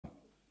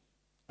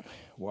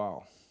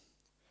Wow.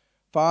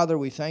 Father,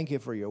 we thank you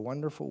for your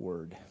wonderful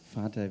word.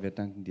 Vater, wir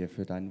danken dir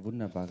für dein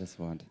wunderbares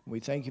Wort. We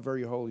thank you for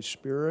your Holy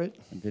Spirit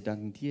Und wir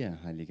danken dir,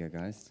 Heiliger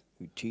Geist.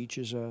 who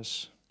teaches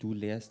us, Du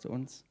lehrst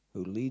uns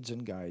who leads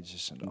and guides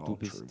us into und du all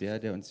bist truth.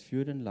 der uns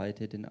führt und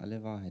leitet in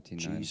alle Wahrheit In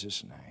hinein.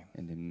 Jesus' name.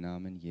 In dem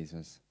Namen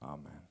Jesus.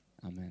 Amen.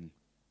 Amen.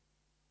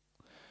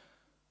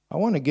 I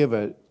want to give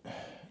a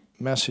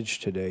message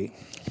today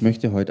Ich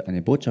möchte heute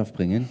eine Botschaft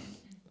bringen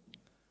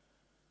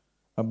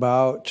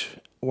about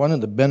one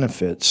of the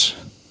benefits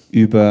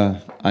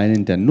über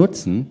einen der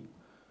Nutzen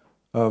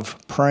of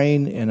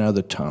praying in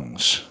other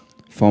tongues.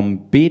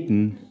 vom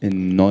Beten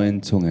in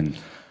neuen Zungen.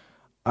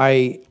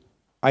 I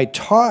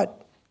taught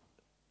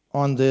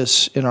on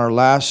this in our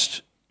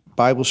last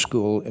Bible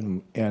school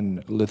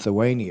in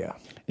Lithuania.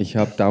 Ich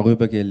habe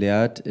darüber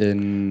gelehrt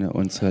in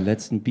unserer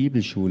letzten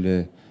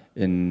Bibelschule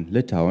in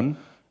Litauen.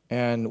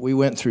 And we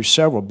went through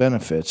several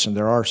benefits, and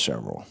there are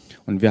several.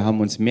 Und wir haben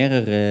uns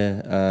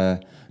mehrere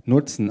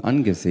Nutzen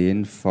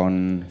angesehen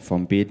vom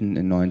Beten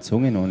in neuen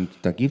Zungen. Und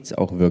da gibt es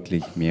auch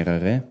wirklich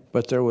mehrere.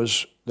 But there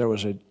was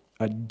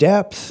a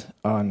depth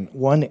on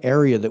one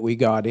area that we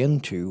got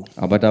into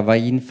Aber da war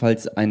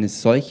jedenfalls eine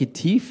solche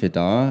Tiefe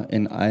da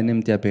in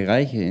einem der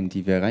Bereiche, in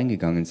die wir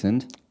reingegangen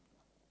sind.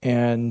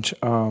 and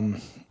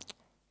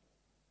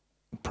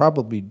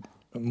probably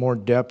more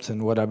depth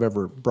than what I've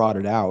ever brought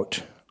it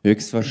out.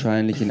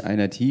 Höchstwahrscheinlich in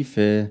einer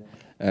Tiefe,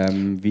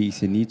 wie ich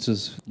sie nie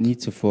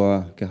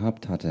zuvor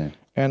gehabt hatte.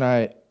 And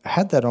I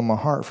had that on my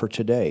heart for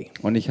today.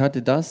 Und ich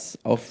hatte das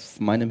auf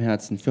meinem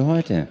Herzen für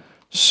heute.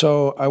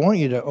 So I want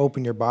you to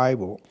open your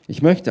Bible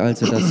Ich möchte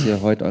also, dass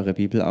ihr heute eure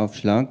Bibel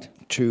aufschlagt.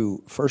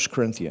 to 1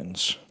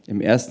 Corinthians, Im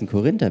 1.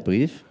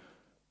 Korintherbrief,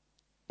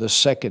 the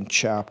 2nd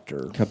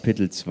chapter.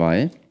 Kapitel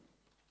 2.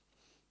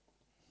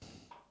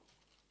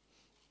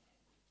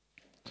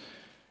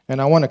 And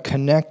I want to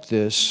connect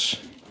this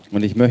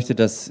Und ich möchte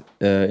das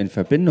in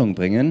Verbindung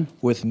bringen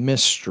with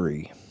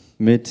mystery.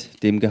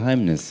 mit dem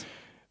Geheimnis.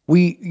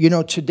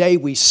 Today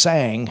we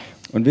sang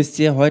Und wisst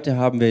ihr, heute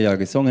haben wir ja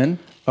gesungen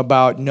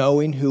about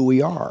knowing who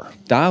we are.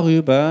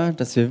 darüber,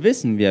 dass wir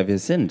wissen, wer wir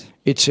sind.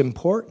 It's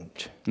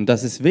important Und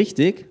das ist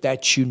wichtig.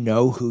 that you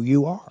know who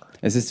you are.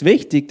 Es ist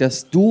wichtig,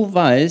 dass du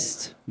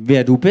weißt,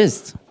 wer du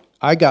bist.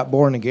 I got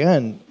born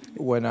again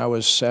when I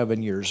was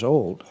 7 years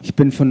old, Ich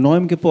bin von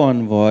neuem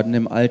geboren worden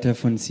im Alter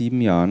von 7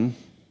 Jahren.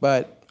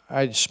 but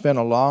I spent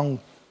a long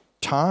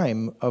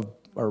time of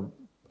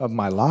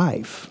my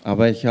life,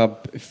 Aber ich habe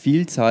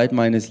viel Zeit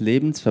meines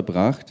Lebens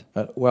verbracht,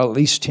 at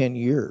least 10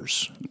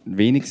 years,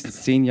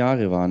 wenigstens 10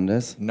 Jahre waren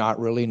das, not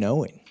really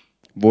knowing.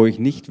 wo ich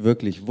nicht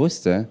wirklich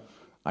wusste.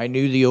 I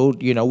knew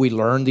we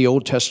learned the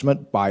Old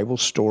Testament Bible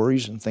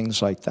stories and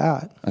things like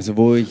that. Also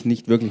wo ich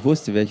nicht wirklich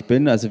wusste, wer ich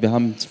bin. Also wir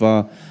haben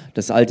zwar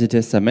das Alte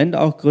Testament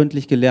auch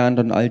gründlich gelernt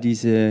und all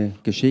diese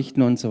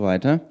Geschichten und so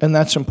weiter. And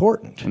that's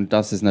important. Und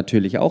das ist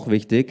natürlich auch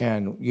wichtig.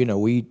 And,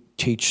 we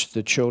teach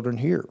the children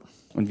here.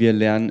 Und wir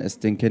lernen es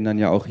den Kindern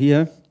ja auch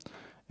hier.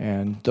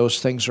 And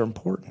those things are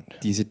important.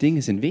 Diese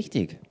Dinge sind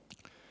wichtig.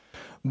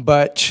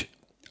 But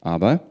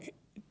Aber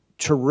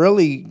to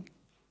really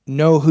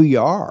know who you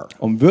are,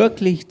 um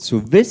wirklich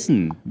zu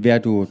wissen, wer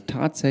du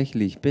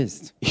tatsächlich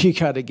bist, you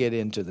got to get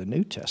into the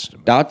New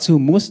Testament. dazu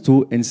musst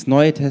du ins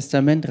Neue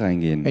Testament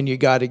reingehen. And you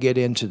got to get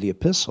into the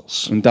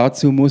epistles. Und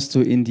dazu musst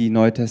du in die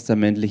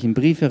neutestamentlichen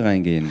Briefe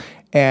reingehen.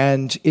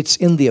 And it's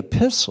in the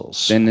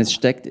epistles Denn es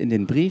steckt in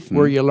den Briefen,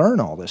 where you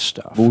learn all this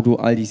stuff. wo du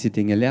all diese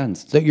Dinge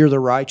lernst. That you're the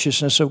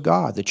righteousness of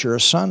God, that you're a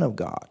son of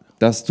God,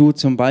 Dass du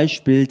zum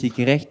Beispiel die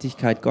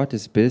Gerechtigkeit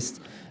Gottes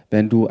bist,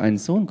 wenn du ein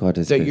Sohn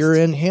Gottes that you're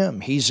bist. in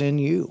him, he's in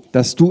you.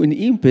 Dass du in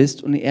ihm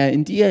bist und er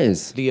in dir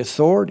ist. The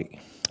authority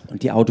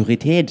Und die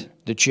Autorität,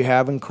 that you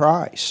have in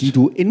Christ. die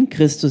du in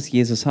Christus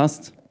Jesus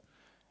hast.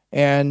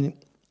 And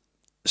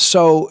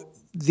so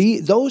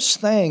those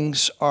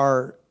things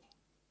are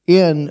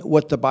in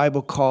what the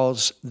Bible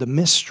calls the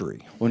mystery.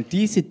 Und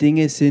diese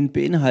Dinge sind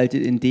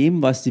beinhaltet in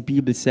dem, was die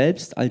Bibel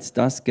selbst als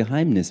das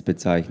Geheimnis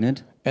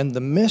bezeichnet. And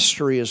the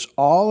mystery is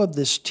all of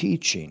this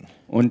teaching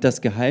Und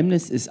das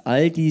Geheimnis ist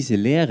all diese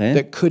Lehre,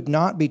 that could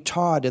not be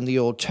taught in the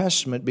Old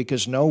Testament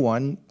because no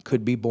one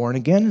could be born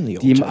again in the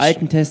die Old im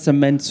Alten Testament.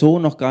 Testament so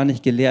noch gar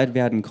nicht gelehrt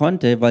werden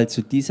konnte, weil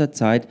zu dieser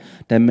Zeit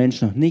der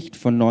Mensch noch nicht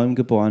von neuem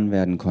geboren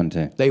werden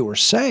konnte. They were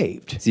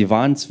saved, Sie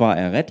waren zwar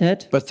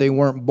errettet, but they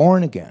weren't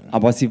born again.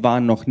 aber sie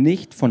waren noch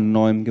nicht von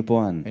neuem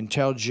geboren.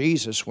 Until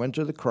Jesus went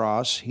to the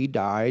cross, he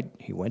died,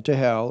 he went to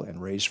hell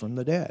and raised from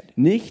the dead.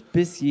 Nicht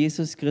bis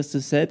Jesus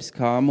Christus selbst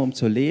kam, um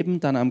zu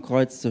leben, dann am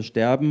Kreuz zu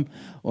sterben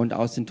und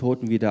aus den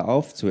Toten wieder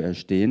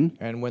aufzuerstehen.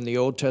 And when the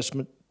Old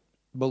Testament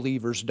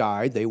believers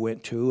died, they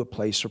went to a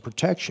place of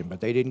protection, but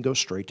they didn't go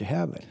straight to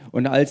heaven.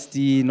 Und als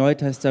die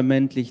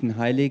neutestamentlichen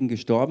Heiligen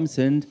gestorben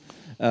sind,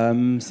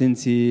 sind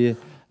sie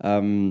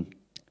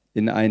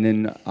in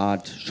eine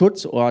Art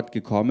Schutzort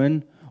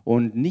gekommen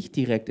und nicht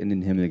direkt in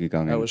den Himmel That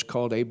gegangen. was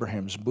called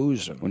Abraham's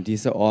bosom. Und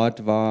dieser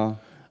Ort war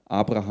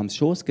Abrahams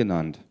Schoß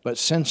genannt. But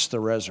since the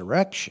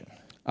resurrection,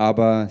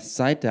 Aber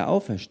seit der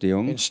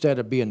Auferstehung, instead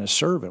of being a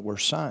servant, we're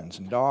sons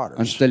and daughters.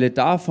 anstelle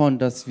davon,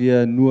 dass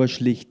wir nur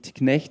schlicht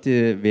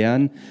Knechte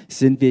wären,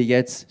 sind wir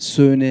jetzt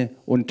Söhne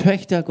und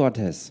Töchter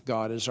Gottes.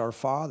 God is our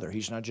Father.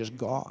 He's not just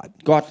God.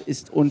 Gott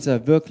ist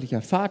unser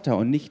wirklicher Vater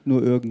und nicht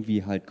nur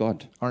irgendwie halt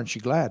Gott. Aren't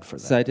you glad for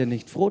that? Seid ihr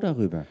nicht froh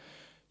darüber?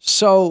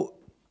 So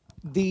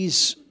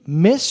these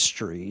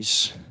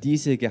mysteries,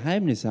 Diese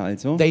Geheimnisse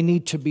also, they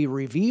need to be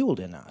revealed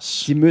in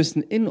us. sie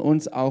müssen in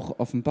uns auch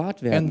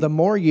offenbart And werden. the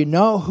more you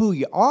know who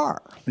you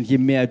are, Und je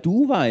mehr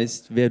du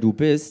weißt, wer du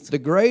bist,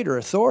 the greater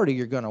authority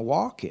you're going to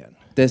walk in.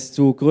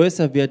 desto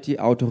größer wird die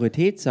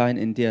Autorität sein,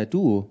 in der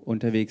du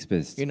unterwegs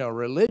bist. You know,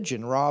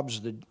 religion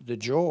robs the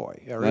joy,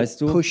 or Weißt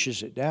it du?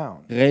 pushes it down.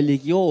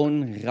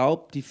 Religion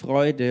raubt die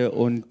Freude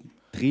und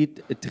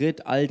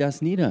tritt all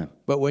das nieder.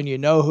 But when you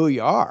know who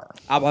you are,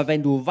 Aber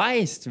wenn du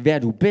weißt, wer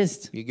du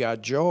bist, you got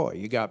joy,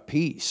 you got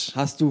peace,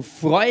 hast du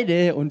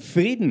Freude und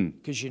Frieden.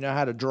 because you know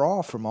how to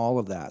draw from all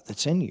of that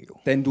that's in you.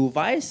 Denn du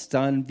weißt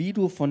dann, wie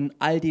du von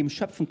all dem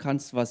schöpfen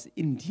kannst, was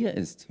in dir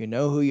ist. You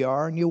know who you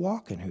are and you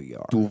walk in who you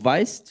are. Du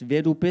weißt,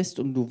 wer du bist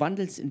und du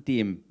wandelst in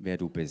dem, wer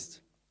du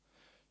bist.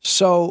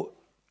 So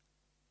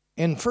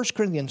in 1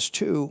 Corinthians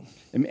 2,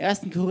 Im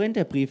 1.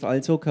 Korintherbrief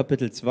also,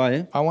 Kapitel 2,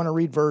 I want to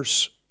read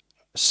verse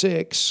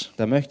 6.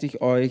 da möchte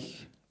ich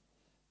euch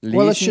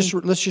Well,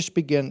 lesen, let's just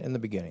begin in the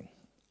beginning.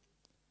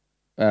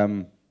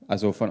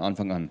 also von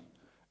Anfang an.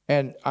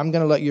 And I'm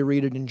going to let you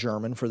read it in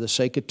German for the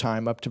sake of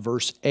time up to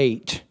verse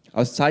 8.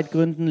 Aus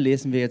Zeitgründen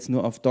lesen wir jetzt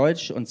nur auf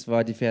Deutsch, und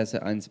zwar die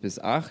Verse 1 bis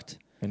 8.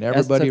 And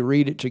everybody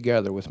read it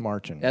together with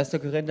Martin. 1.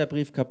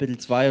 Korintherbrief, Kapitel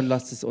 2, und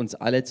lasst es uns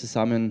alle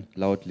zusammen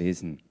laut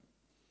lesen.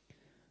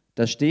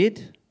 Da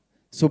steht: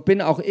 So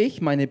bin auch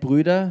ich, meine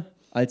Brüder,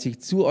 als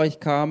ich zu euch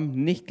kam,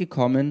 nicht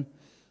gekommen,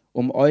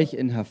 um euch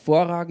in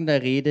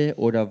hervorragender Rede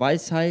oder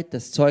Weisheit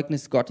das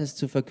Zeugnis Gottes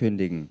zu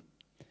verkündigen.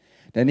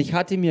 Denn ich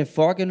hatte mir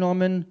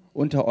vorgenommen,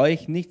 unter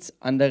euch nichts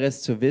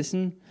anderes zu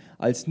wissen,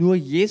 als nur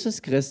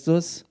Jesus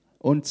Christus,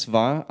 und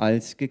zwar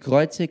als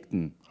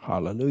Gekreuzigten.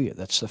 Hallelujah.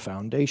 That's the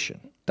foundation.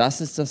 Das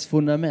ist das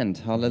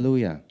Fundament.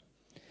 Halleluja.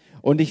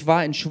 Und ich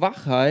war in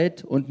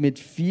Schwachheit und mit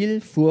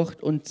viel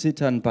Furcht und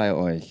Zittern bei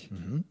euch.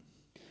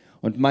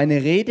 Und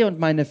meine Rede und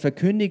meine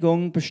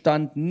Verkündigung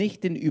bestand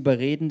nicht in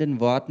überredenden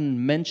Worten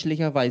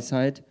menschlicher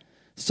Weisheit,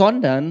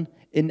 sondern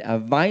in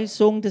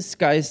Erweisung des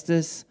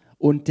Geistes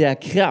und der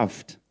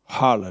Kraft,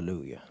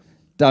 Hallelujah.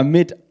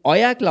 damit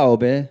euer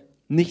Glaube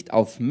nicht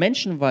auf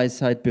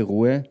Menschenweisheit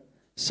beruhe,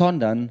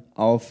 sondern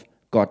auf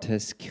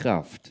Gottes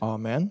Kraft.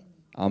 Amen.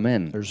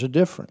 Amen. There's a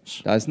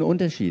difference. Da ist ein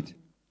Unterschied.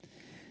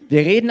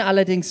 Wir reden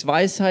allerdings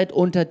Weisheit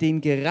unter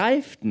den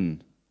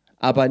Gereiften,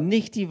 aber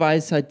nicht die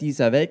Weisheit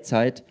dieser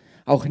Weltzeit,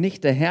 auch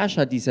nicht der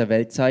Herrscher dieser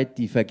Weltzeit,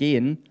 die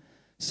vergehen,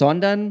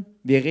 sondern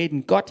wir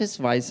reden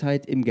Gottes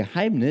Weisheit im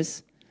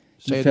Geheimnis,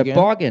 die Say it again.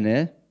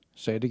 verborgene.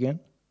 Say it again.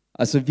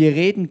 Also wir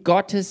reden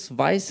Gottes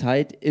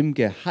Weisheit im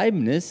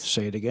Geheimnis.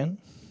 Say it again.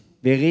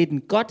 Wir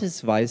reden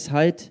Gottes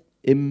Weisheit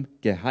im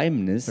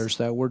Geheimnis. There's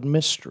that word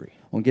mystery.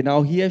 Und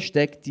genau hier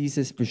steckt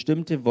dieses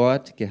bestimmte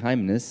Wort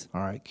Geheimnis.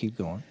 All right, keep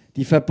going.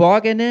 Die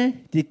verborgene,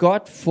 die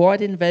Gott vor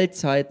den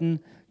Weltzeiten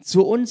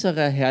zu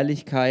unserer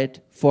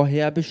Herrlichkeit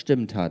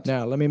vorherbestimmt hat.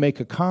 Now, let me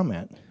make a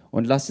comment.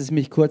 Und lasst es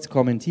mich kurz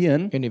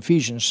kommentieren. In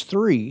Ephesians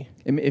 3,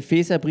 Im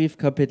Epheserbrief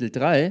Kapitel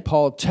 3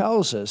 Paul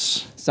tells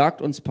us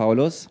sagt uns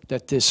Paulus,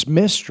 that this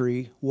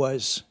mystery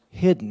was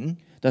hidden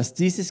dass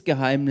dieses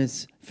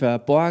Geheimnis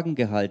verborgen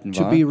gehalten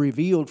to war, be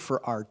revealed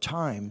for our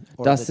time,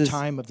 or Das the ist-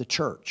 time of the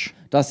church.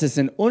 dass es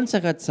in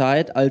unserer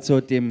Zeit,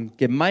 also dem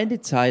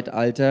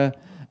Gemeindezeitalter,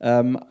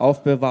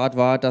 aufbewahrt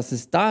war, dass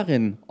es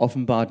darin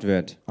offenbart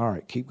wird, All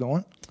right, keep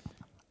going.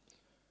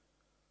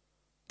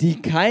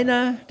 die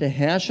keiner der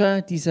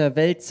Herrscher dieser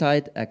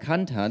Weltzeit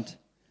erkannt hat,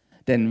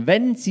 denn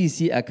wenn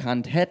sie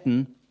erkannt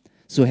hätten,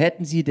 so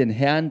hätten sie den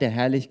Herrn der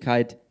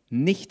Herrlichkeit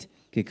nicht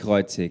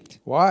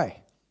gekreuzigt. Why?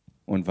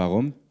 Und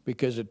warum?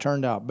 Because it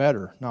turned out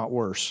better, not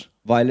worse.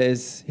 Weil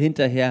es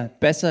hinterher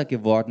besser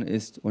geworden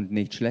ist und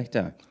nicht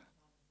schlechter.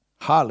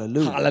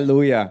 Hallelujah.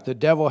 Halleluja. The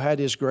devil had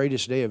his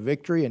greatest day of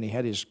victory and he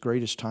had his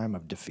greatest time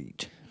of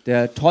defeat.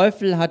 Der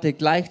Teufel hatte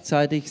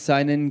gleichzeitig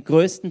seinen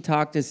größten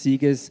Tag des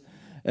Sieges,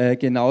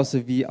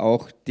 genauso wie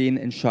auch den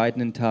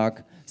entscheidenden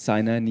Tag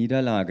seiner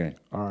Niederlage.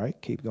 All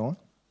right, keep going.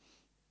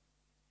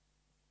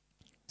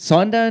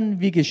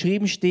 Sondern, wie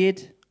geschrieben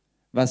steht,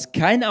 was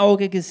kein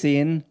Auge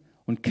gesehen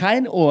und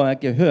kein Ohr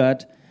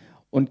gehört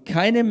und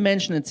keinem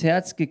Menschen ins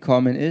Herz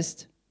gekommen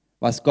ist,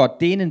 was Gott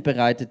denen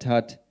bereitet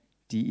hat,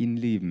 die ihn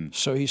lieben.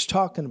 So he's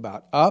talking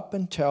about up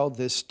until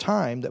this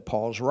time that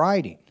Paul's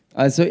writing.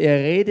 Also er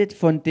redet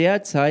von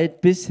der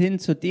Zeit bis hin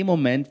zu dem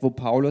Moment, wo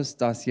Paulus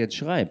das jetzt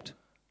schreibt.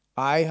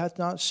 Eye hath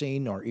not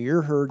seen, nor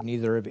ear heard,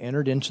 neither have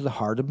entered into the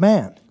heart of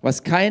man.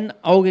 Was kein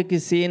Auge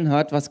gesehen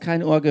hat, was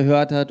kein Ohr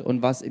gehört hat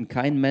und was in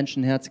kein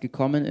Menschenherz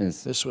gekommen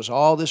ist. This was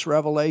all this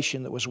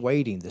revelation that was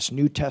waiting, this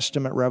New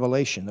Testament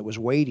revelation that was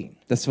waiting.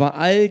 Das war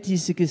all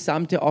diese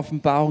gesamte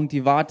Offenbarung,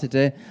 die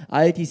wartete,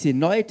 all diese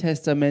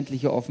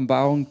neutestamentliche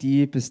Offenbarung,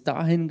 die bis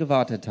dahin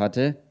gewartet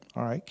hatte.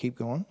 All right, keep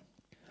going.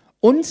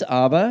 Uns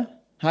aber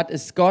hat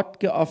es Gott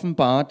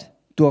geoffenbart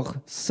durch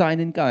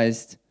seinen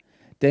Geist,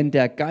 denn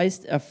der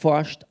Geist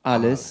erforscht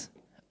alles,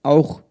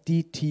 auch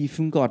die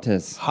Tiefen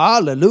Gottes.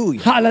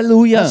 Hallelujah.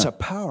 Halleluja! That's a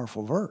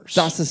powerful verse.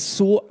 Das ist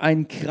so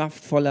ein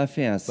kraftvoller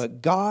Vers.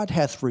 But God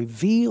hath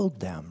revealed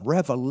them,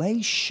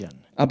 revelation,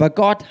 Aber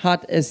Gott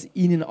hat es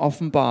ihnen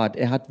offenbart.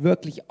 Er hat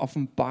wirklich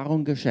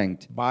Offenbarung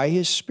geschenkt. by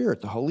His Spirit.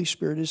 The Holy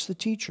Spirit is the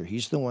teacher.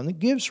 He's the one that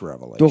gives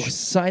revelation. Durch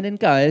seinen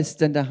Geist,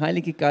 denn der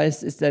Heilige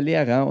Geist ist der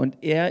Lehrer und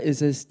er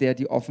ist es, der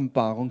die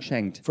Offenbarung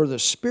schenkt. For the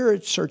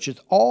Spirit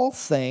searcheth all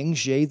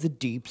things, yea, the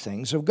deep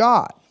things of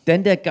God.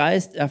 Denn der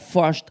Geist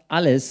erforscht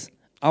alles,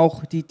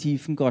 auch die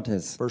Tiefen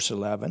Gottes. Verse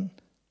 11.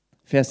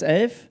 Vers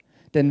 11.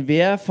 Denn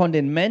wer von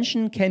den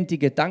Menschen kennt die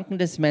Gedanken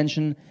des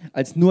Menschen,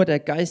 als nur der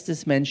Geist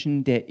des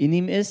Menschen, der in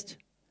ihm ist?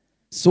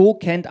 So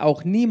kennt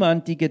auch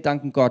niemand die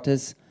Gedanken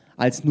Gottes,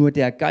 als nur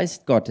der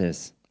Geist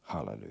Gottes.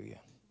 Hallelujah.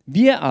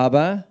 Wir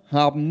aber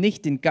haben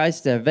nicht den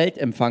Geist der Welt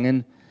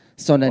empfangen,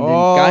 sondern den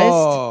Oh,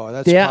 Geist,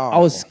 that's der powerful.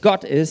 aus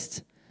Gott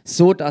ist,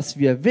 so dass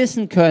wir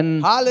wissen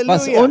können, Halleluja.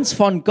 was uns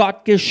von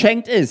Gott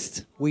geschenkt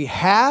ist. We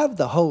have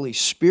the Holy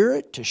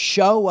Spirit to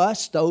show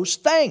us those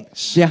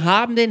things. Wir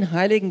haben den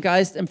Heiligen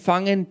Geist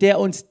empfangen, der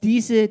uns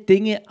diese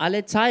Dinge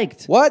alle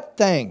zeigt. What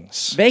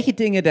things? Welche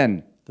Dinge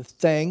denn? The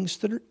things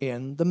that are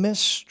in the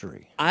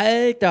mystery.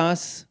 All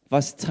das,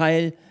 was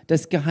Teil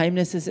des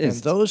Geheimnisses And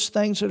ist. those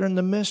things that are in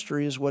the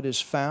mystery is what is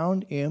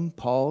found in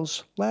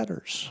Paul's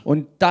letters.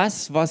 Und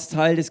das, was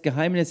Teil des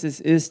Geheimnisses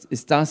ist,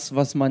 ist das,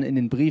 was man in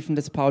den Briefen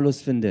des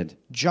Paulus findet.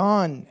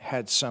 John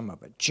had some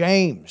of it.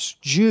 James,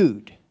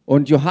 Jude.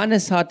 Und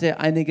Johannes hatte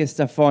einiges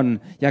davon,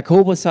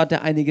 Jakobus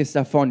hatte einiges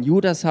davon,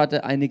 Judas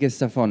hatte einiges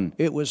davon.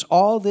 It was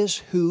all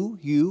this who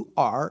you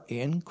are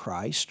in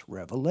Christ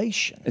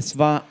revelation. Es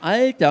war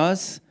all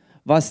das,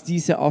 was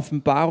diese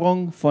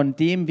Offenbarung von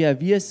dem, wer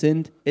wir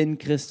sind, in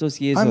Christus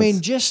Jesus. I mean,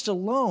 just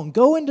alone,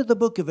 go into the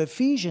book of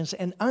Ephesians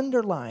and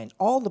underline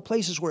all the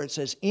places where it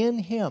says in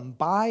Him,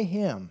 by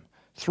Him,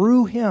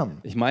 through Him.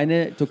 Ich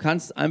meine, du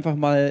kannst einfach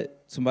mal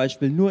zum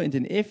Beispiel nur in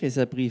den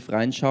Epheserbrief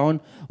reinschauen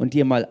und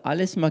dir mal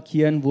alles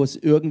markieren, wo es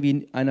irgendwie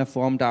in einer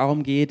Form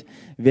darum geht,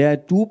 wer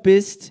du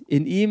bist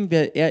in ihm,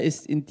 wer er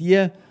ist in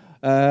dir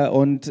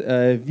und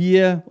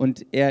wir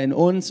und er in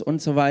uns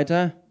und so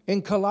weiter.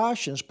 In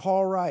Colossians,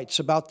 Paul writes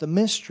about the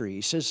mystery.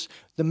 He says,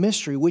 the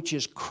mystery which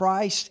is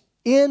Christ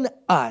in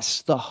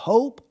us, the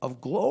hope of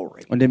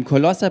glory. Und im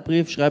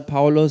Kolosserbrief schreibt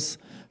Paulus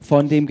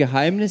von dem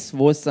Geheimnis,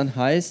 wo es dann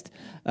heißt,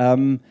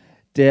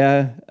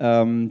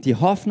 die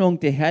Hoffnung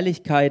der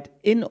Herrlichkeit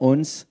in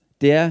uns,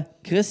 der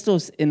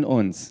Christus in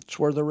uns. It's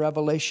where the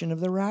revelation of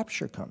the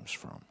rapture comes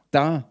from.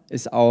 Da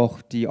ist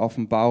auch die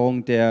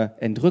Offenbarung der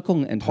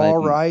Entrückung Paul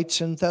enthalten. writes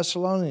in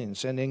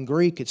Thessalonians, and in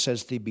Greek it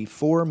says the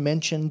before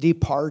mentioned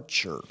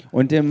departure.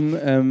 Und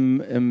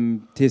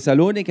im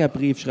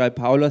Thessalonikerbrief schreibt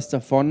Paulus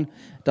davon,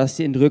 dass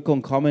die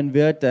Entrückung kommen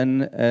wird,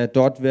 denn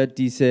dort wird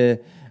diese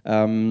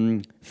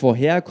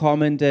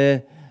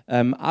vorherkommende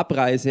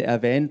Abreise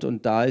erwähnt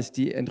und da ist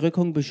die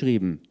Entrückung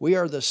beschrieben. We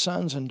are the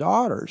sons and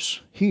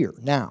daughters here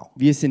now.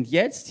 Wir sind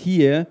jetzt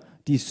hier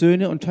die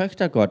Söhne und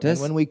Töchter And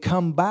Gottes. when we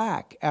come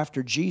back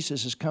after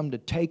Jesus has come to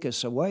take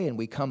us away and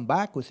we come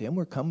back with Him,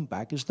 we're coming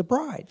back as the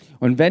bride.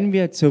 Und wenn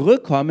wir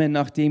zurückkommen,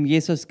 nachdem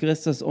Jesus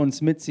Christus uns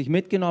mit sich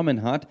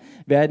mitgenommen hat,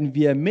 werden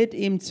wir mit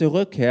ihm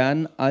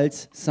zurückkehren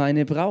als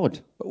seine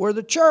Braut. But we're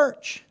the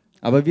church.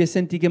 Aber wir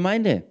sind die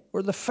Gemeinde.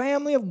 We're the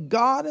family of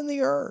God in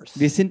the earth.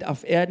 Wir sind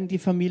auf Erden die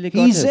Familie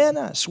He's Gottes. in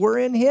us.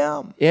 We're in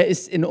Him. Er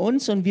ist in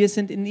uns und wir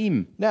sind in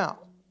ihm. Now,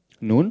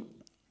 Nun,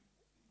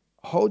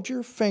 hold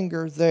your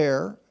finger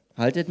there,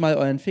 haltet mal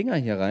euren Finger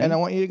hier and I rein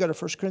want you to go to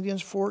 1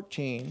 Corinthians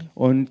 14.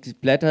 und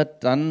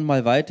blättert dann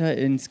mal weiter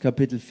ins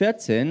Kapitel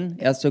 14,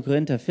 1.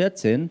 Korinther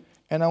 14.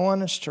 And I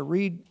want us to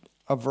read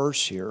a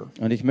verse here.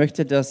 Und ich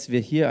möchte, dass wir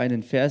hier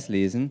einen Vers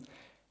lesen.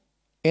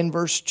 In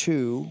verse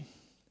 2,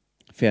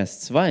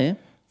 Vers 2.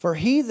 for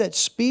he that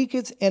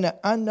speaketh in an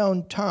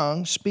unknown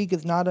tongue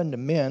speaketh not unto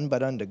men,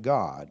 but unto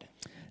God.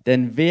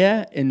 Denn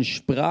wer in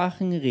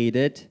Sprachen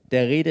redet,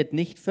 der redet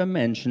nicht für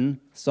Menschen,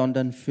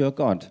 sondern für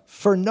Gott.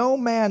 For no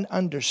man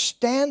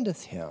understandeth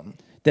him,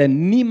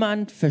 Denn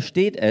niemand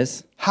versteht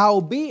es,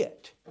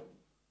 howbeit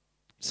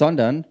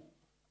sondern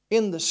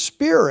in the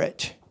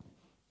Spirit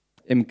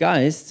im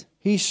Geist.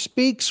 he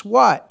speaks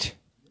what?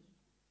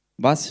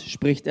 Was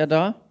spricht er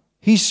da?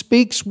 He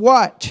speaks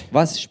what?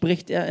 Was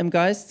spricht er im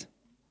Geist?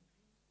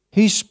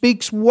 He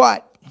speaks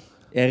what?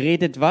 Er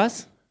redet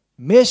was?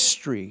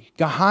 Mystery,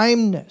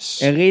 Geheimnis.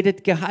 Er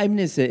redet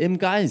Geheimnisse im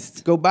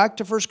Geist. Go back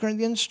to 1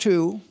 Corinthians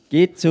 2,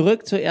 Geht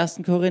zurück zu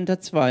 1. Korinther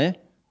 2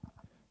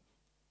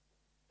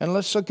 and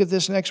let's look at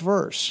this next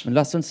verse. und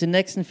lasst uns den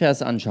nächsten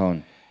Vers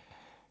anschauen.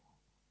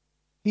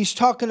 He's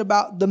talking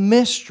about the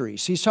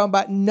mysteries. He's talking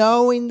about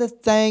knowing the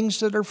things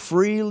that are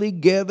freely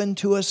given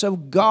to us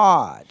of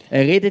God.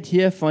 Er redet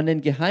hier von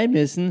den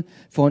Geheimnissen,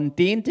 von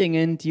den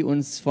Dingen, die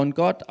uns von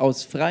Gott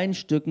aus freien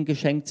Stücken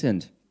geschenkt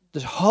sind.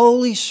 the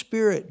Holy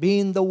Spirit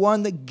being the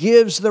one that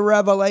gives the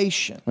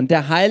revelation. Und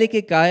der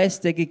Heilige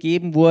Geist, der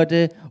gegeben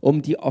wurde,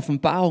 um die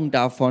Offenbarung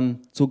davon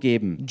zu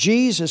geben.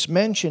 Jesus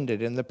mentioned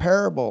it in the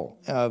parable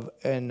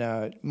in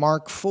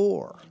Mark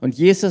 4. Und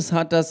Jesus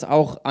hat das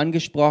auch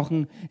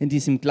angesprochen in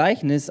diesem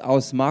Gleichnis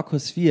aus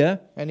Markus 4.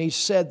 And he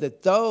said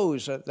that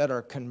those that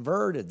are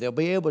converted, they'll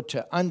be able to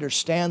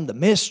understand the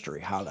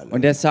mystery. Hallelujah.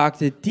 Und er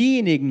sagte,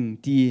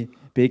 diejenigen, die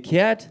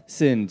bekehrt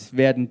sind,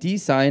 werden die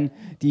sein,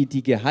 die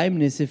die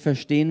Geheimnisse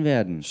verstehen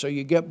werden. So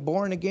you get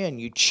born again,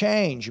 you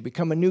change, you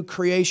become a new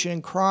creation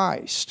in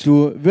Christ.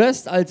 Du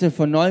wirst also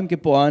von neuem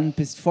geboren,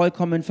 bist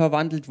vollkommen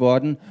verwandelt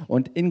worden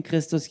und in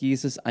Christus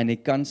Jesus eine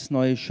ganz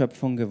neue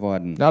Schöpfung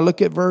geworden. Now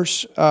look at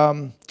verse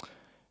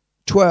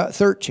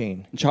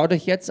 13. Und schaut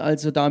euch jetzt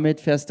also damit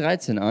Vers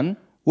 13 an.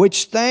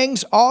 Which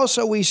things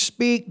also we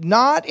speak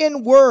not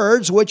in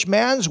words which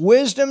man's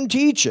wisdom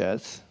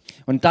teacheth,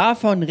 Und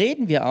davon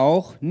reden wir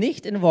auch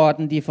nicht in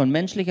Worten, die von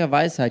menschlicher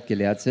Weisheit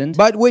gelehrt sind,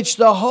 but which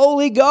the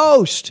Holy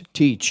Ghost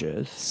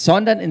teacheth.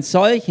 sondern in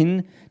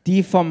solchen,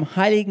 die vom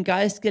Heiligen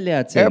Geist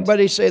gelehrt sind.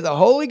 Everybody say the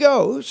Holy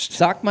Ghost.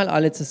 Sagt mal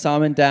alle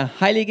zusammen, der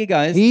Heilige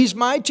Geist, He's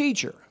my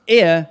teacher.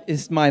 er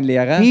ist mein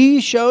Lehrer,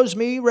 He shows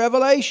me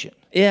revelation.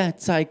 er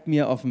zeigt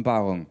mir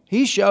Offenbarung.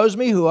 He shows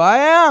me who I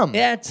am.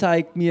 Er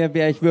zeigt mir,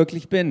 wer ich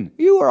wirklich bin.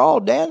 You are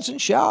all dancing,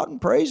 shouting,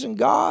 praising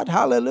God.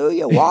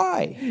 Hallelujah.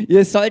 Why?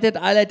 Ihr solltet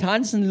alle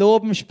tanzen,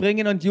 loben,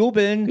 springen und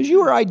jubeln. Because you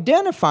were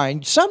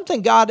identifying.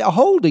 Something got a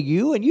hold of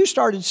you and you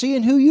started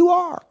seeing who you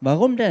are.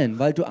 Warum denn?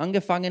 Weil du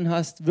angefangen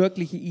hast,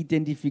 wirkliche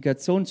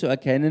Identifikation zu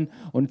erkennen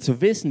und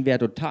zu wissen, wer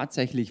du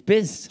tatsächlich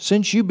bist,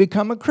 Since you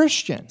become a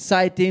Christian.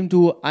 seitdem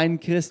du ein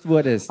Christ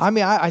wurdest. I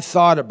mean, I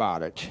thought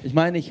about it. Ich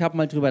meine, ich habe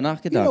mal drüber You know,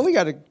 nachgedacht. we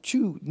got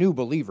two new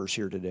believers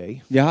here today.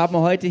 Wir haben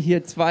heute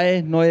hier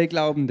zwei neue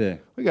Glaubende.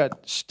 We got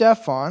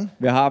Stefan,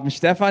 Wir haben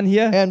Stefan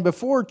hier. and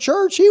before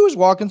church, he was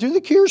walking through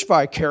the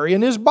Kirchweih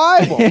carrying his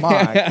Bible.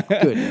 My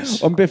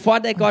goodness. Und bevor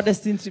der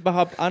Gottesdienst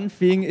überhaupt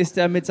anfing, ist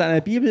er mit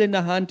seiner Bibel in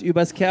der Hand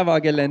übers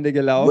Kerwa-Gelände With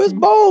gelaufen.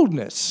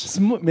 boldness.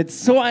 Mit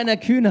so einer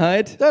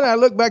Kühnheit. Then I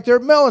look back there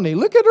at Melanie.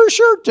 Look at her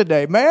shirt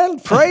today, man.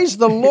 Praise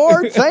the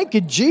Lord. Thank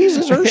you,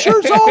 Jesus. Her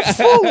shirt's all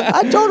full.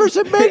 I told her, I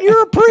said, man,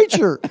 you're a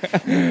preacher.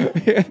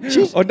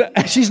 Und,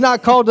 She's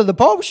not called to the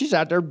pulpit. She's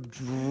out there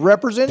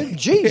representing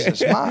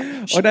Jesus.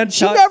 Und dann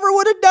She never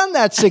would have done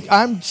that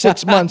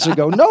 6 months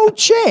ago. No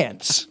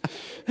chance.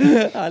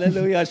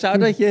 Halleluja.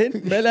 Schaut euch hier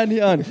hinten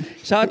Melanie an.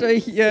 Schaut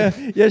euch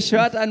ihr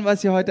Shirt an,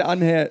 was sie heute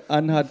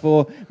anhat,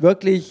 wo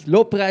wirklich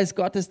Lobpreis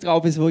Gottes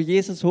drauf ist, wo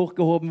Jesus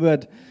hochgehoben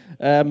wird.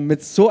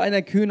 Mit so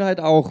einer Kühnheit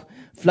auch.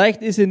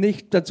 Vielleicht ist sie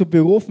nicht dazu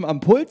berufen, am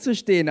Pult zu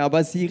stehen,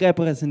 aber sie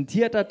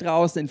repräsentiert da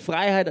draußen in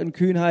Freiheit und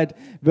Kühnheit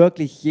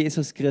wirklich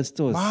Jesus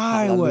Christus.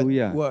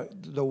 Halleluja. What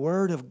the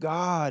Word of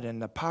God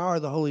and the power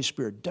of the Holy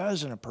Spirit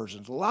does in a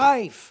person's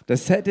life.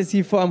 Das hätte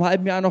sie vor einem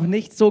halben Jahr noch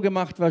nicht so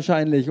gemacht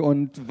wahrscheinlich.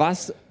 Und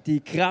was die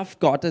Kraft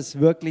Gottes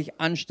wirklich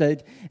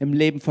anstellt im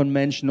Leben von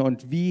Menschen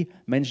und wie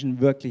Menschen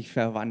wirklich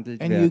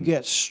verwandelt And you werden.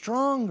 get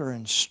stronger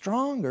and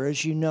stronger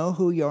as you know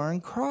who you are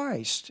in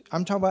Christ.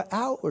 I'm talking about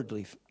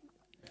outwardly.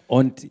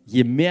 Und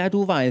je mehr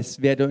du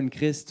weißt, wer du in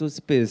Christus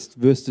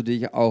bist, wirst du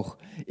dich auch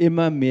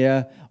immer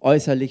mehr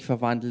äußerlich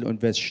verwandeln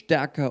und wirst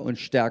stärker und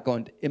stärker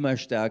und immer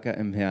stärker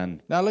im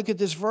Herrn. Now look at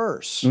this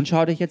verse. Nun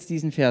schau dich jetzt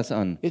diesen Vers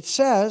an. It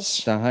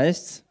says, Da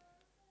heißt's,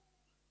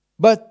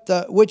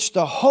 which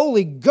the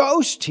Holy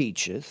Ghost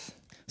teacheth,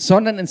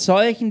 sondern in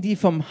solchen, die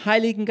vom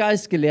Heiligen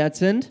Geist gelehrt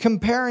sind,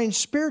 comparing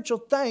spiritual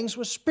things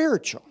with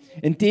spiritual.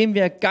 indem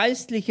wir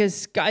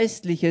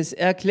Geistliches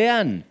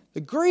erklären.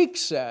 The Greek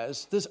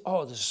says this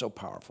is so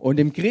powerful. Und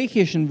im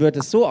Griechischen wird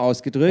es so And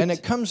ausgedrückt,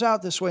 it comes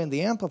out this way in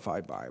the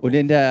Amplified Bible. und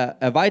in der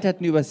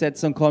erweiterten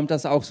Übersetzung kommt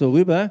das auch so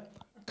rüber,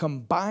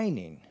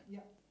 Combining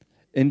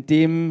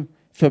indem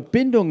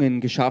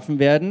Verbindungen geschaffen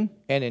werden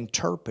and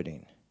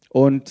interpreting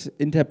und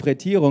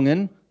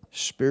Interpretierungen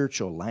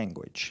spiritual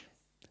language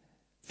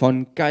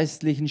von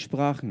geistlichen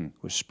Sprachen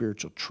with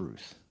spiritual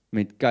truth.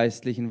 mit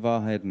geistlichen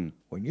Wahrheiten.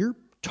 When you're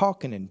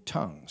talking in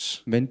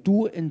tongues, Wenn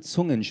du in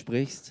Zungen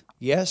sprichst,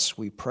 yes,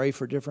 we pray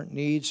for different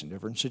needs and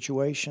different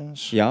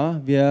situations,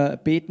 ja, wir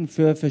beten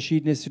für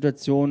verschiedene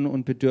Situationen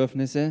und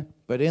Bedürfnisse,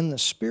 but in the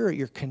spirit,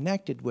 you're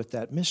connected with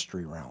that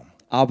mystery realm.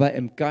 aber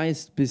im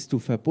Geist bist du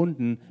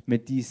verbunden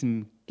mit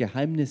diesem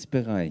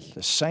Geheimnisbereich,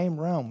 The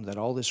same realm that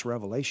all this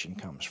revelation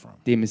comes from.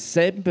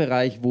 demselben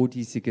Bereich, wo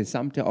diese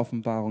gesamte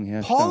Offenbarung Paul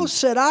herstammt.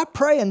 said, I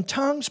pray in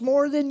tongues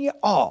more than you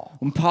all.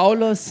 Und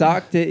Paulus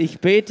sagte, ich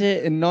bete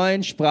in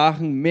neuen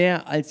Sprachen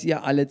mehr als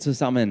ihr alle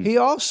zusammen. He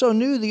also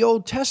knew the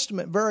Old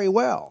Testament very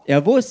well.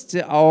 Er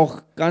wusste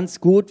auch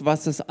ganz gut,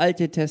 was das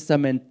Alte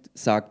Testament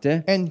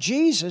sagte. And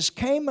Jesus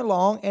came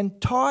along and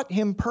taught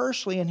him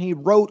personally, and he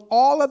wrote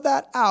all of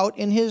that out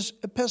in his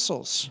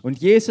epistles. Und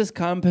Jesus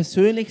kam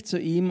persönlich zu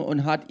ihm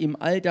und hat ihm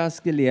all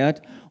das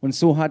gelehrt. Und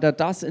so hat er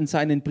das in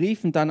seinen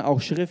Briefen dann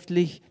auch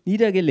schriftlich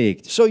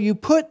niedergelegt. So you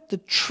put the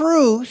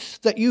truth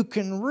that you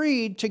can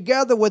read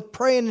together with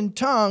praying in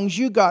tongues,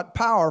 you got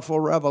powerful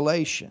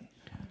revelation.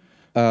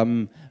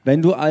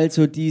 Wenn du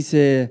also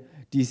diese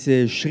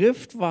diese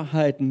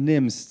Schriftwahrheiten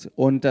nimmst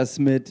und das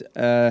mit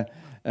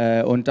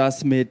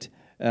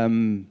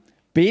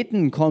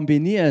Beten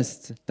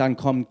kombinierst, dann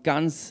kommt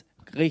ganz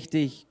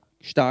richtig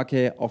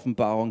starke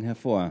Offenbarung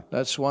hervor.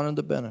 That's one of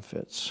the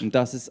benefits. Und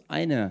das ist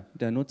einer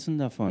der Nutzen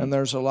And davon.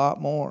 there's a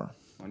lot more.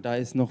 Und da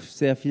ist noch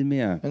sehr viel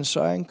mehr. And so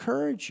I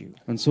encourage you,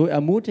 Und so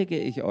ermutige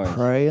ich euch,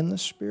 pray in the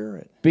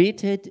Spirit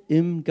betet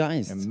im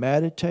Geist and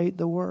meditate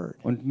the Word.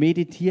 und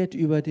meditiert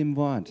über dem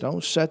Wort.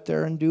 Don't sit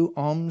there and do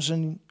ums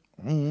and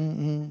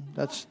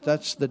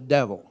that's the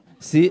devil.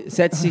 Sie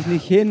setzt sich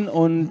nicht hin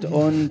und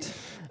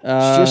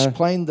It's just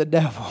plain the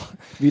devil.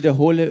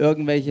 wiederhole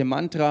irgendwelche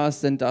Mantras,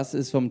 denn das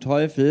ist vom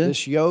Teufel.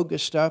 This yoga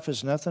stuff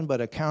is nothing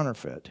but a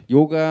counterfeit.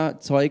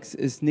 Yoga-Zeugs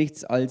ist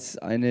nichts als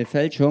eine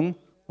Fälschung.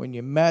 When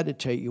you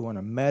meditate, you want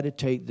to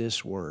meditate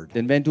this word.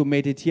 Denn wenn du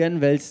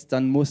meditieren willst,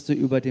 dann musst du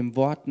über dem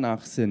Wort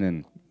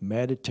nachsinnen.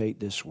 Meditate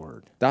this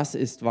word. Das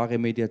ist wahre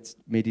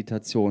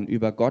Meditation,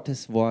 über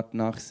Gottes Wort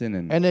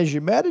nachsinnen. And as you're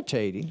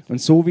meditating,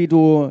 Und so wie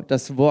du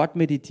das Wort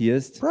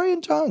meditierst, pray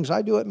in tongues.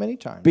 I do it many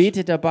times.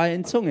 bete dabei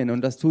in Zungen und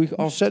das tue ich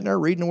I'm oft. sitting there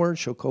reading the word.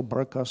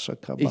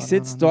 Ich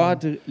sitze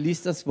dort,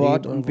 lies das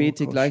Wort und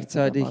bete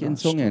gleichzeitig in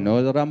Zungen. Or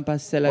as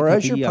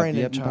you're praying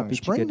in tongues,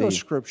 bring those Bete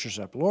scriptures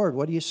up. Lord,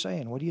 what are you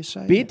saying? What are you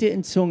saying?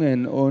 in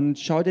Zungen und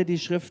schau dir die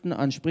Schriften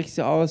an, sprich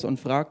sie aus und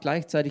frag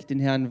gleichzeitig den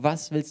Herrn,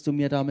 was willst du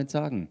mir damit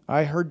sagen?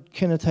 I heard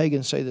Kenneth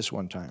Hagin say this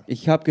one time.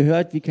 Ich habe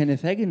gehört, wie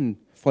Kenneth Hagin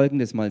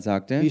Folgendes mal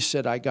sagte. He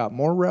said, I got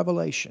more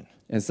revelation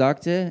Er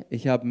sagte,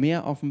 ich habe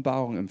mehr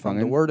Offenbarung from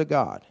the empfangen Word of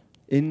God.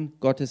 in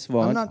Gottes I'm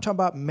Wort. not talking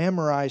about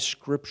memorized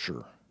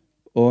scripture,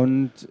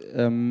 Und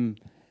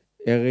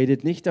er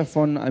redet nicht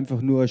davon,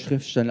 einfach nur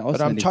Schriftstellen but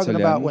I'm auswendig zu talking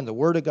about lernen, when the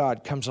Word of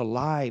God comes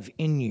alive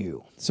in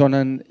you.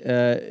 sondern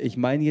ich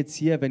meine jetzt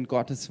hier, wenn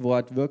Gottes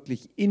Wort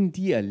wirklich in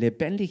dir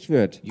lebendig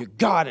wird. You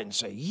got it and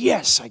say,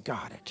 yes, I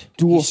got it.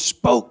 Du He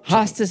spoke to me.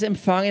 hast es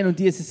empfangen und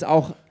dir ist es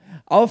auch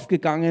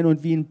aufgegangen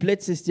und wie ein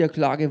Blitz ist dir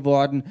klar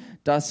geworden,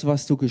 das,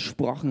 was du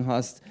gesprochen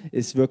hast,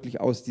 ist wirklich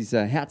aus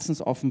dieser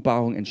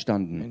Herzensoffenbarung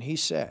entstanden. And he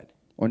said,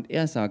 Und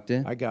er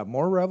sagte, I got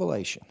more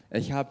revelation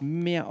ich habe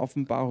mehr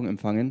Offenbarung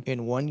empfangen in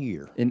 1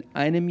 year in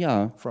einem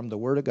Jahr from the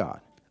Word of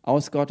God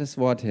aus Gottes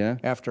Wort her,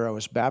 after I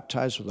was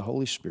baptized with the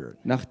Holy Spirit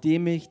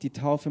nachdem ich die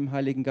Taufe im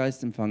Heiligen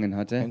Geist empfangen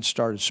hatte and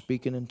started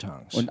speaking in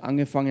tongues und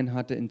angefangen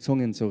hatte, in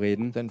Zungen zu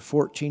reden, than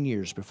 14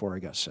 years before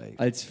I got saved.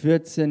 als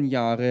 14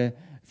 Jahre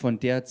von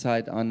der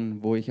Zeit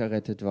an, wo ich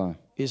errettet war.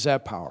 Is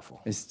that powerful?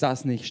 Ist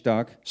das nicht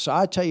stark? So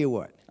I tell you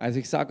what, Also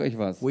ich sage euch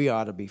was, we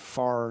ought to be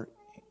far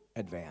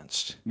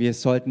advanced wir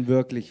sollten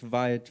wirklich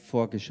weit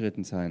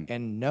vorgeschritten sein.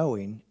 and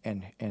knowing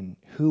and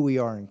who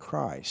we are in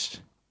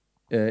Christ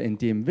In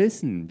dem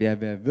Wissen, wer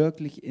wir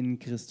wirklich in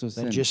Christus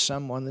than sind. just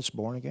someone that's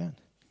born again.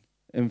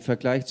 Im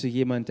Vergleich zu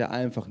jemand, der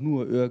einfach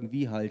nur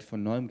irgendwie halt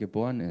von neuem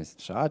geboren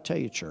ist. So I tell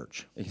you,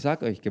 church, Ich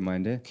sage euch,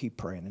 Gemeinde, keep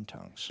praying in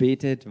tongues.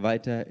 betet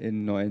weiter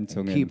in neuen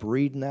Zungen. Keep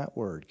reading that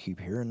word.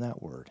 Keep hearing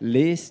that word.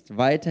 Lest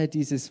weiter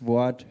dieses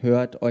Wort,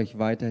 hört euch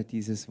weiter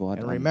dieses Wort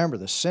And an. remember,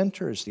 the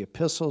center is the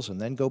epistles, and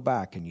then go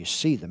back and you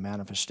see the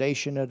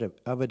manifestation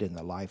of it in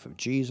the life of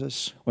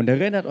Jesus. Und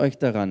erinnert euch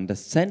daran,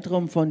 das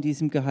Zentrum von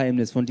diesem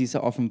Geheimnis, von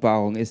dieser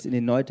Offenbarung ist in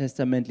den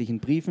neutestamentlichen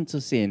Briefen zu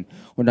sehen.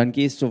 Und dann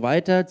gehst du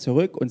weiter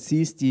zurück und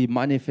siehst die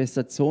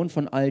Manifestation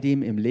von all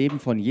dem im Leben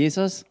von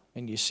Jesus.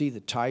 And you see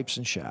the types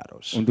and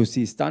shadows. Und du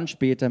siehst dann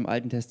später im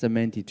Alten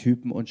Testament die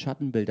Typen und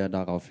Schattenbilder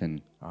daraufhin.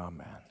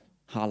 Amen.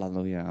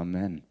 Halleluja,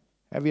 Amen.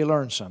 Have you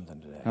learned something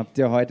today? Habt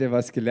ihr heute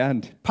was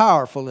gelernt?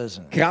 Powerful,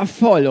 isn't it?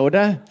 Kraftvoll,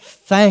 oder?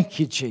 Thank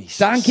you, Jesus.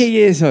 Danke,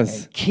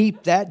 Jesus. And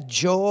keep that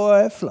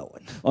joy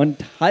flowing. Und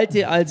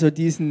halte also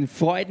diesen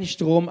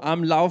Freudenstrom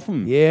am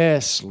Laufen.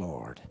 Yes,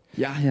 Lord.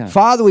 Ja, ja.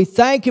 Father, we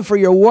thank you for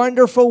your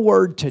wonderful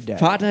word today.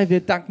 Vater, wir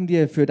danken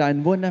dir für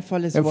dein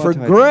wundervolles And for Wort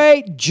heute.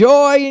 great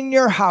joy in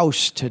your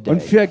house today.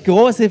 Und für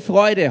große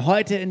Freude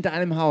heute in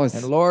deinem Haus.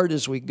 And Lord,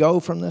 as we go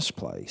from this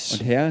place,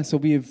 Und Herr,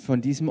 so wie wir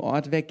von diesem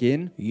Ort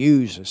weggehen,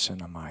 use us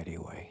in a mighty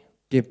way.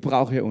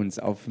 gebrauche uns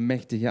auf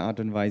mächtige Art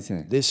und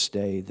Weise. This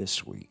day,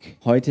 this week.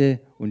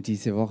 Heute und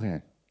diese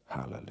Woche.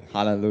 Hallelujah.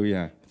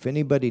 Halleluja. If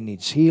anybody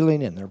needs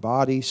healing in their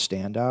body,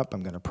 stand up.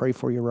 I'm going to pray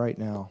for you right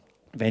now.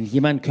 Wenn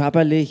jemand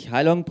körperlich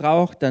Heilung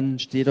braucht, dann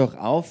steh doch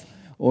auf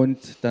und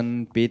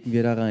dann beten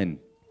wir da rein.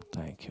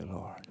 Thank you,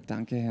 Lord.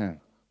 Danke, Herr.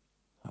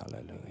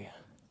 Hallelujah.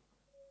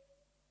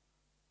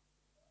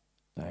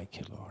 Thank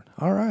you, Lord.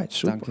 All right,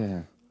 super. Danke,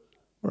 Herr.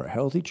 We're a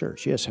healthy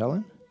church. Yes,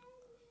 Helen?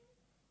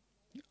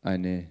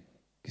 Eine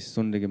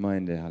gesunde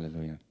Gemeinde.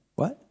 Halleluja.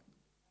 What?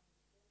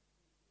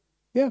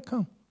 Yeah,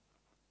 come.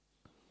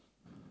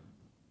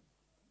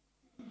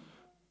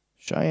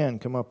 Cheyenne,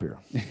 come up here.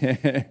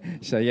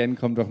 Cheyenne,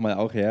 komm doch mal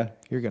auch her.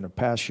 You're going to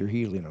pass your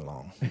healing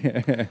along.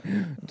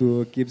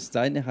 Du gibst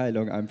deine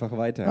Heilung einfach I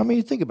weiter. mean,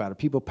 you think about it.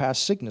 People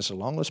pass sickness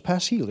along. Let's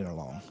pass healing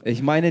along.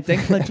 Ich meine,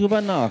 denk mal drüber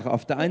nach.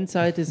 Auf der einen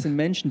Seite sind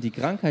Menschen, die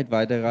Krankheit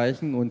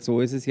weiterreichen und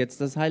so ist es jetzt,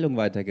 dass Heilung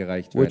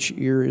weitergereicht wird. Which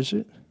ear is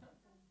it?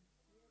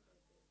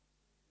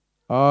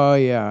 Oh,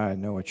 yeah, I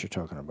know what you're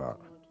talking about.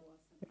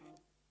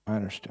 I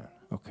understand.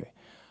 Okay.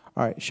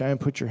 All right, Cheyenne,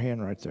 put your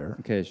hand right there.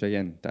 Okay,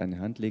 Cheyenne, deine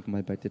Hand leg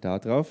mal bitte da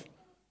drauf.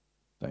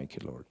 Thank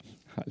you, Lord.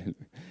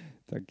 Halleluja.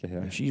 Danke,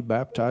 Herr. And she's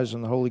baptized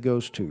in the Holy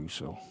Ghost too,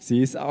 so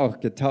Sie ist auch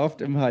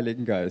getauft im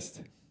Heiligen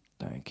Geist.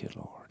 thank you,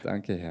 Lord.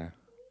 Danke, Herr.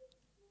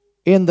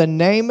 In the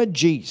name of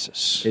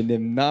Jesus, In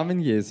dem Namen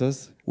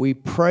Jesus we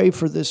pray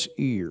for this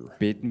ear.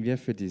 beten wir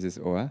für dieses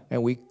Ohr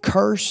And we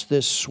curse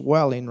this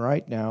swelling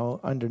right now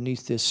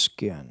underneath this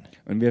skin.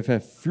 und wir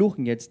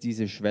verfluchen jetzt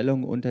diese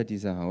Schwellung unter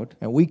dieser Haut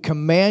And we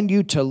command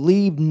you to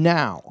leave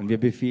now. und wir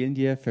befehlen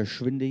dir,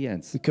 verschwinde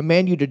jetzt. We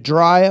command you to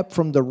dry up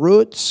from the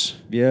roots.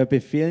 Wir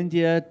befehlen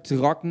dir,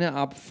 trockne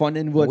ab von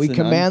den We Wurzeln an.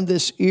 command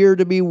this ear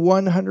to be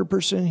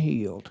 100%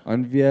 healed.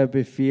 Und wir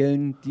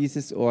befehlen,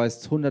 dieses Ohr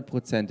ist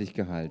 100%ig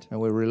geheilt.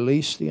 And we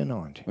release the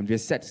anointing Und wir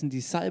setzen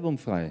die Salbung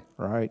frei.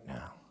 right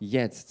now.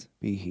 Jetzt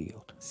Be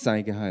healed.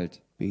 sei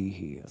geheilt. Be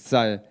healed.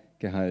 Sei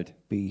geheilt.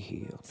 Be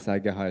healed. Sei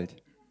geheilt.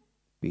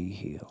 Be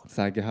healed.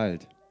 Sei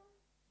geheilt.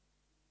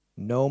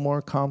 No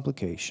more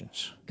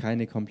complications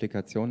Keine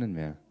Komplikationen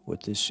mehr with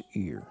this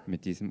ear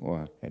mit diesem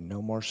Ohr and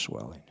no more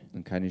swelling.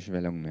 und keine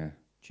Schwellung mehr.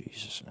 In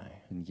Jesus' name.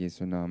 In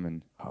Jesu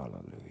Namen.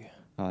 Hallelujah.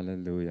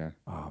 Halleluja.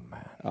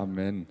 Amen.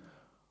 Amen.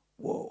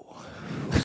 Whoa.